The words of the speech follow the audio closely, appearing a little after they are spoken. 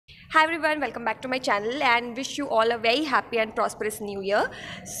Hi everyone, welcome back to my channel and wish you all a very happy and prosperous new year.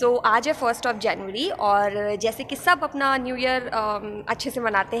 सो आज है 1 जनवरी और जैसे कि सब अपना न्यू ईयर अच्छे से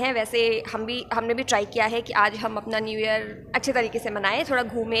मनाते हैं, वैसे हमने भी ट्राई किया है कि आज हम अपना न्यू ईयर अच्छे तरीके से मनाएं,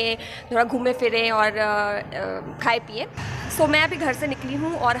 थोड़ा घूमे फिरें और खाए पिए। सो मैं अभी घर से निकली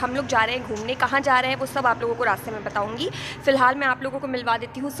हूँ और हम लोग जा रहे हैं घूमने। कहाँ जा रहे हैं वो सब आप लोगों को रास्ते में बताऊँगी। फ़िलहाल मैं आप लोगों को मिलवा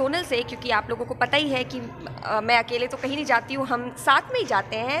देती हूँ सोनल से, क्योंकि आप लोगों को पता ही है कि मैं अकेले तो कहीं नहीं जाती हूँ, हम साथ में ही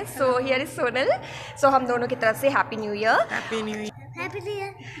जाते हैं। So here is Sonal. सो हम दोनों की तरफ से happy new year. Happy new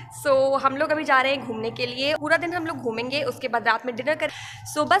year. सो हम लोग अभी जा रहे हैं घूमने के लिए। पूरा दिन हम लोग घूमेंगे, उसके बाद रात में डिनर कर।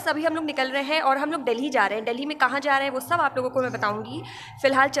 सो बस अभी हम लोग निकल रहे हैं और हम लोग दिल्ली जा रहे हैं। दिल्ली में कहाँ जा रहे हैं वो सब आप लोगों को मैं बताऊंगी।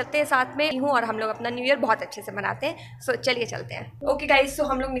 फिलहाल चलते हैं साथ में हूँ और हम लोग अपना न्यू ईयर बहुत अच्छे से मनाते हैं। सो चलिए चलते हैं। ओके गाइज, सो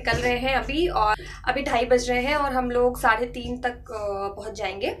हम लोग निकल रहे हैं अभी और अभी 2:30 बज रहे हैं और हम लोग 3:30 तक पहुँच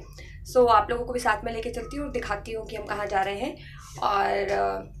जाएंगे। सो आप लोगों को भी साथ में लेके चलती हूँ और दिखाती हूँ कि हम कहाँ जा रहे हैं और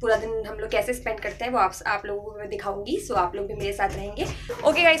पूरा दिन हम लोग कैसे स्पेंड करते हैं वो आप लोगों को मैं दिखाऊंगी। सो आप लोग भी मेरे साथ रहेंगे।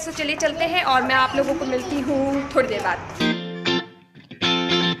 ओके गाइस, सो चलिए चलते हैं और मैं आप लोगों को मिलती हूँ थोड़ी देर बाद।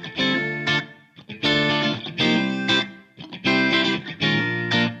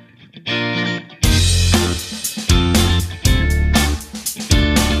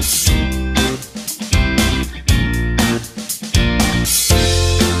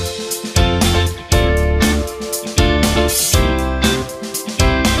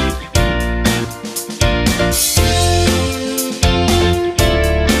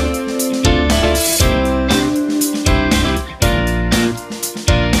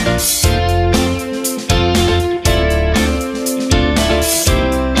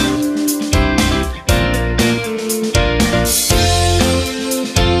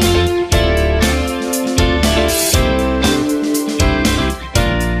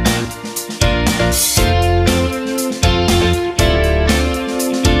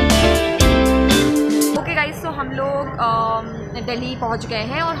 दिल्ली पहुंच गए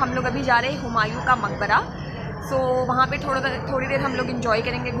हैं और हम लोग अभी जा रहे हैं हुमायूं का मकबरा। सो वहाँ पे थोड़ी देर हम लोग एंजॉय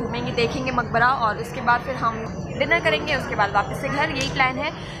करेंगे, घूमेंगे, देखेंगे मकबरा और उसके बाद फिर हम डिनर करेंगे, उसके बाद वापस से घर। यही प्लान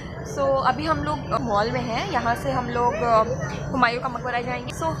है। सो अभी हम लोग मॉल में हैं, यहाँ से हम लोग हुमायूं का मकबरा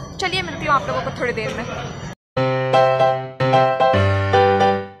जाएंगे। सो चलिए मिलती हूँ आप लोगों को थोड़ी देर में।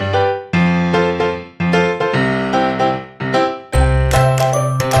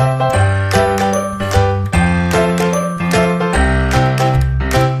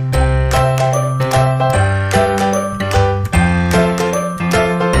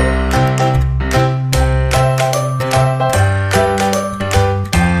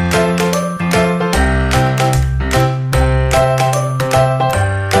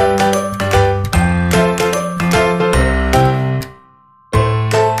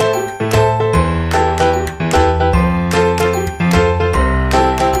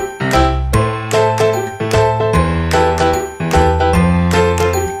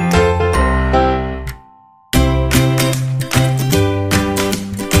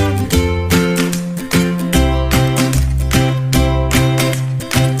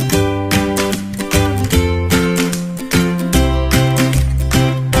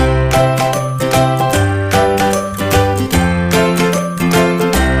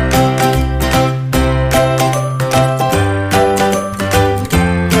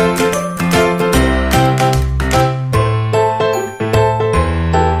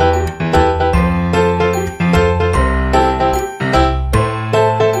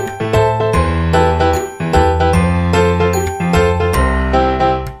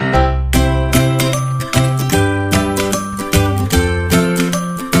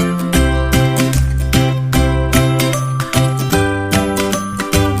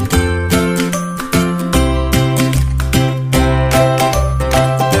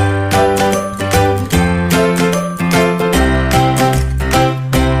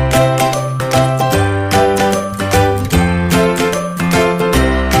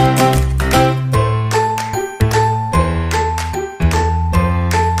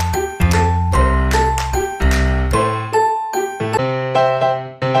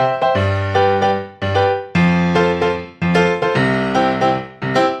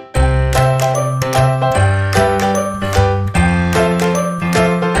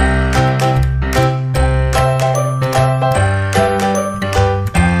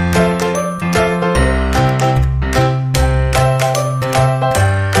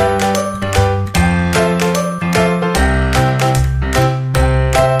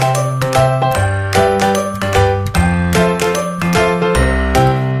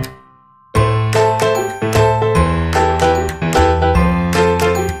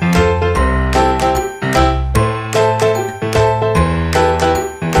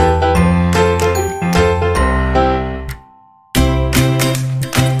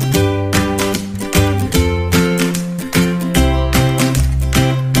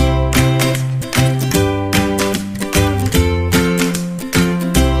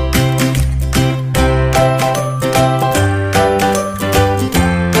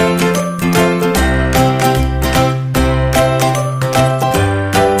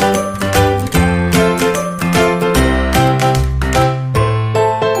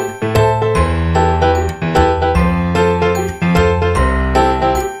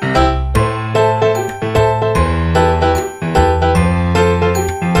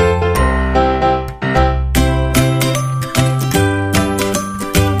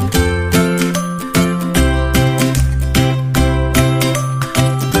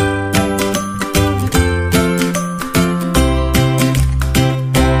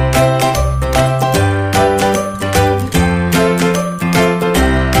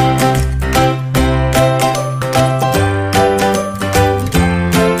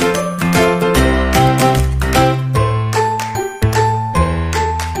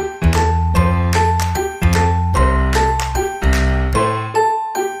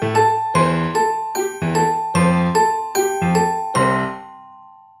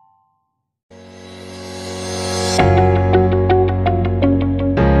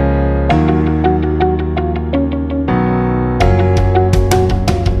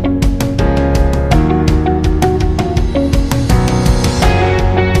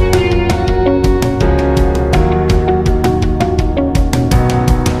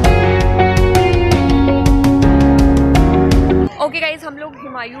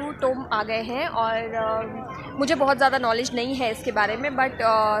 हुमायूं टोम आ गए हैं और मुझे बहुत ज़्यादा नॉलेज नहीं है इसके बारे में, बट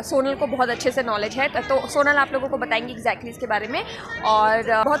सोनल को बहुत अच्छे से नॉलेज है, तो सोनल आप लोगों को बताएंगी एग्जैक्टली इसके बारे में। और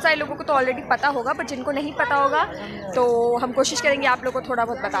बहुत सारे लोगों को तो ऑलरेडी पता होगा, बट जिनको नहीं पता होगा तो हम कोशिश करेंगे आप लोगों को थोड़ा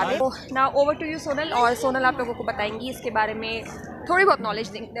बहुत बता दें। तो ना ओवर टू यू सोनल, और सोनल आप लोगों को बताएंगी इसके बारे में थोड़ी बहुत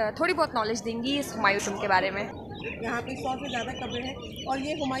नॉलेज देंगी इस हुमायूं टोम के बारे में। यहाँ पे 100 से ज़्यादा कब्रें हैं और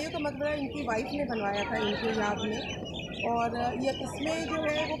ये हुमायूं का मकबरा इनकी वाइफ ने बनवाया था इनकी याद में। और ये इसमें जो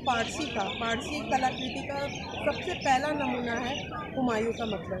है वो पारसी कलाकृति का सबसे पहला नमूना है हुमायूं का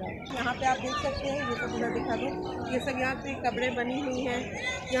मकबरा। यहाँ पे आप देख सकते हैं, ये सब मैं दिखा दूँ, ये सब यहाँ पे कब्रें बनी हुई हैं।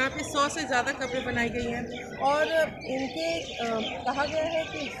 यहाँ पे 100 से ज़्यादा कब्रें बनाई गई हैं और इनके कहा गया है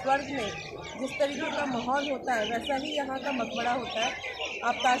कि स्वर्ग में जिस तरीके का माहौल होता है वैसा ही यहाँ का मकबरा होता है।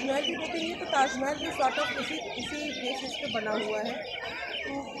 आप ताजमहल भी देखेंगे तो ताजमहल भी सॉर्ट ऑफ इसी बेसिस पे बना हुआ है।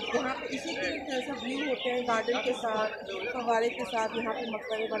 तो यहाँ पे इसी के जैसा व्यू होते हैं, गार्डन के साथ, फव्वारे के साथ यहाँ पे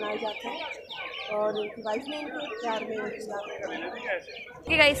मकबरे बनाए जाते हैं और इनकी वाइफ ने इनके प्यार में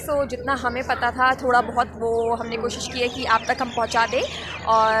ठीक है गाइस, सो जितना हमें पता था थोड़ा बहुत वो हमने कोशिश की है कि आप तक हम पहुंचा दें,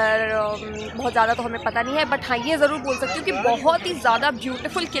 और बहुत ज़्यादा तो हमें पता नहीं है, बट हाँ ये ज़रूर बोल सकती हूँ कि बहुत ही ज़्यादा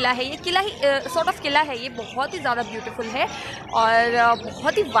ब्यूटीफुल किला है ये। किला ही सॉर्ट ऑफ किला है ये, बहुत ही ज़्यादा ब्यूटीफुल है और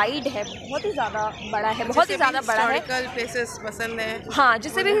बहुत ही वाइड है, बहुत ही ज़्यादा बड़ा है, बहुत ही ज़्यादा बड़ा है। प्लेसेस पसंद है, हाँ,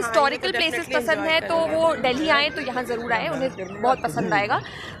 जिससे भी हिस्टोरिकल प्लेसेस पसंद है तो वो दिल्ली आए तो यहाँ ज़रूर आए, उन्हें बहुत पसंद आएगा।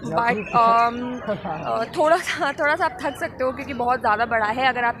 बट थोड़ा सा आप थक सकते हो क्योंकि बहुत ज़्यादा बड़ा है।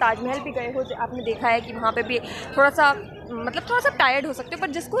 अगर आप ताजमहल भी गए हो, आपने देखा है कि वहाँ पे भी थोड़ा सा टायर्ड हो सकते हो, पर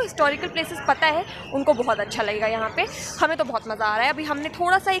जिसको हिस्टोरिकल प्लेसेस पता है उनको बहुत अच्छा लगेगा यहाँ पे। हमें तो बहुत मज़ा आ रहा है। अभी हमने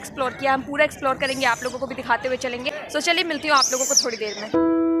थोड़ा सा एक्सप्लोर किया, हम पूरा एक्सप्लोर करेंगे, आप लोगों को भी दिखाते हुए चलेंगे। सो चलिए मिलती हूँ आप लोगों को थोड़ी देर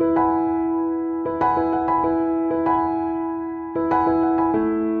में।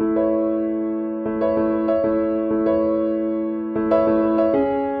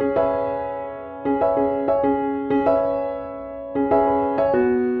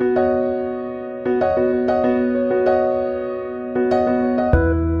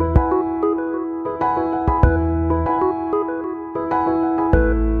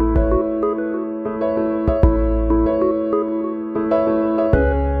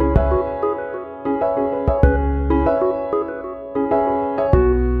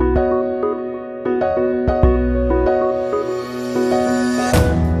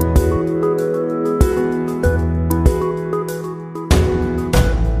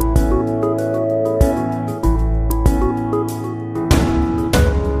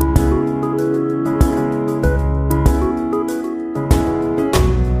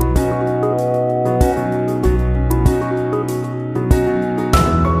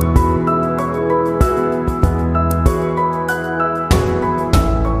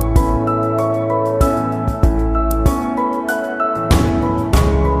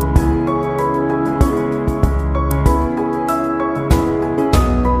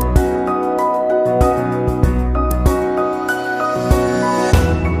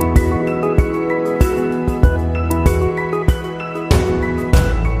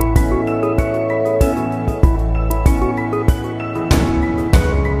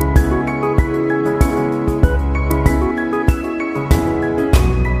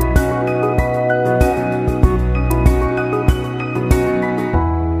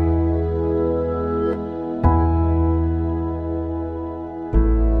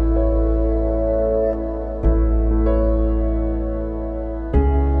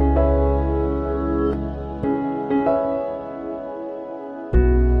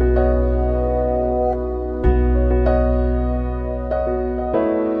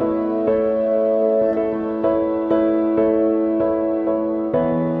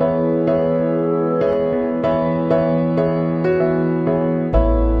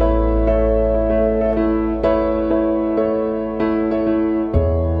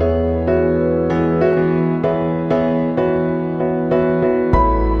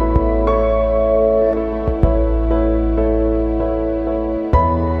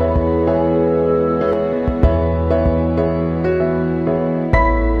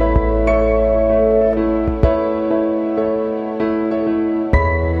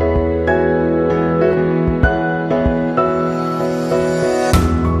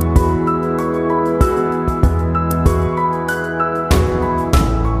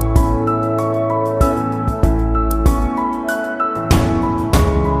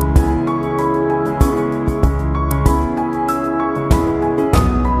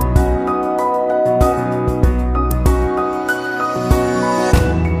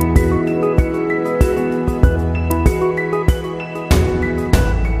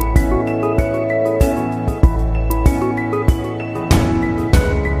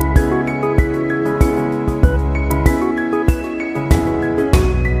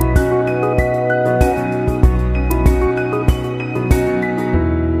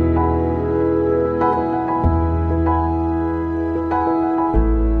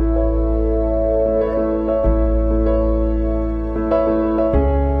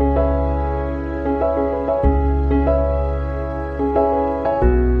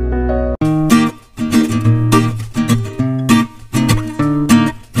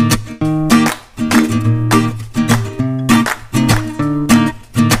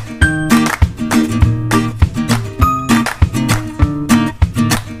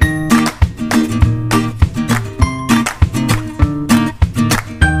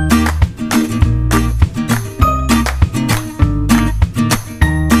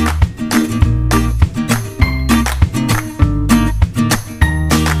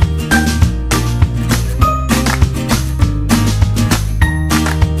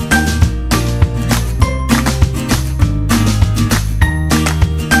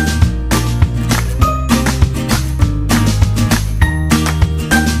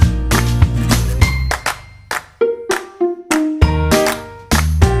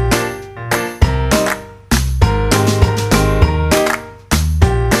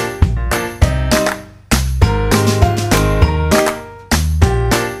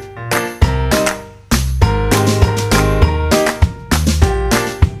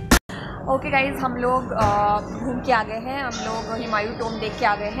 ओके गाइज, हम लोग घूम के आ गए हैं। हम लोग हुमायूं टॉम देख के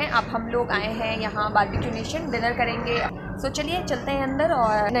आ गए हैं। अब हम लोग आए हैं यहाँ बारबेक्यू नेशन, डिनर करेंगे। सो चलिए चलते हैं अंदर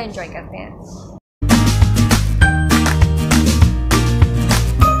और डिनर एंजॉय करते हैं।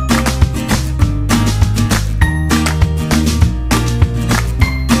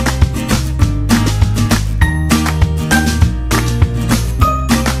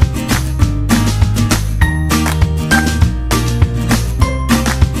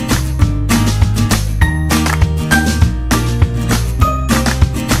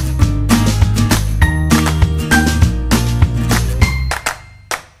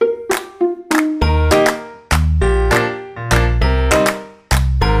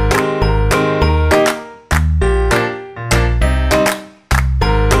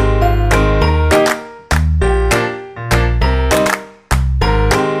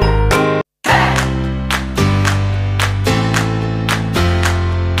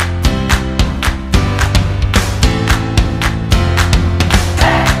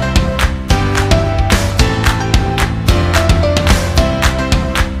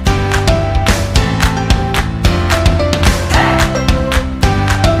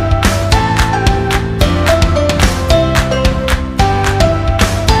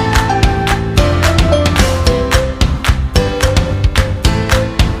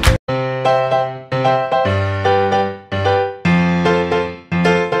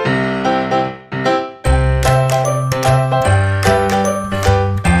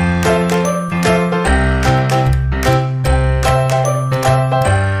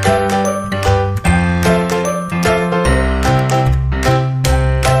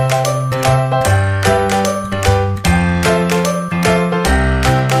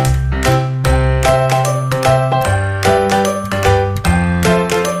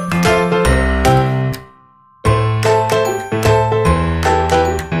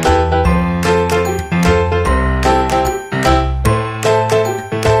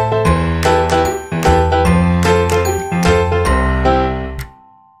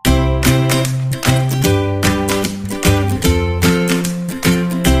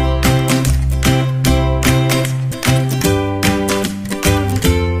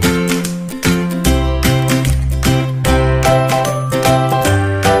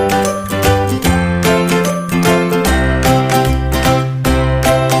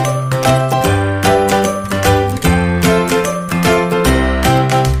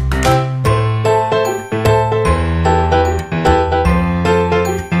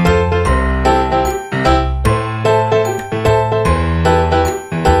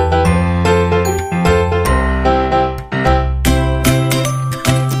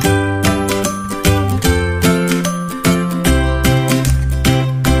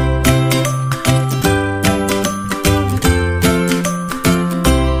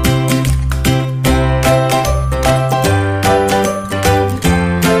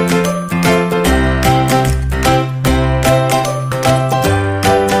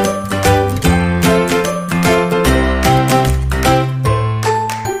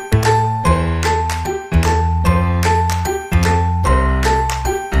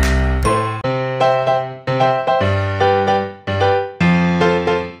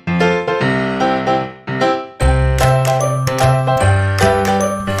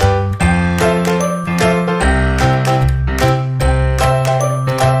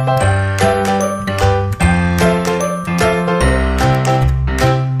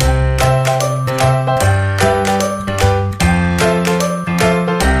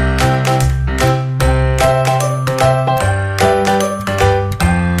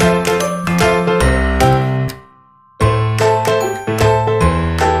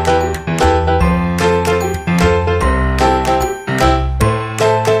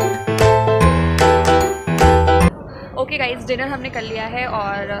 ओके गाइस, डिनर हमने कर लिया है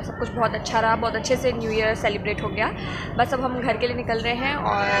और सब कुछ बहुत अच्छा रहा, बहुत अच्छे से न्यू ईयर सेलिब्रेट हो गया। बस अब हम घर के लिए निकल रहे हैं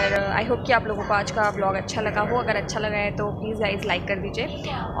और आई होप कि आप लोगों को आज का व्लॉग अच्छा लगा हो। अगर अच्छा लगा है तो प्लीज़ गाइस लाइक कर दीजिए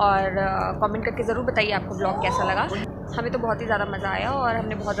और कमेंट करके ज़रूर बताइए आपको व्लॉग कैसा लगा। हमें तो बहुत ही ज़्यादा मज़ा आया और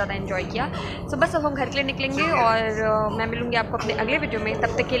हमने बहुत ज़्यादा एंजॉय किया। सो बस अब हम घर के लिए निकलेंगे और मैं मिलूँगी आपको अपने अगले वीडियो में।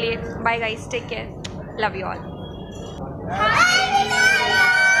 तब तक के लिए bye guys, take care, love you all.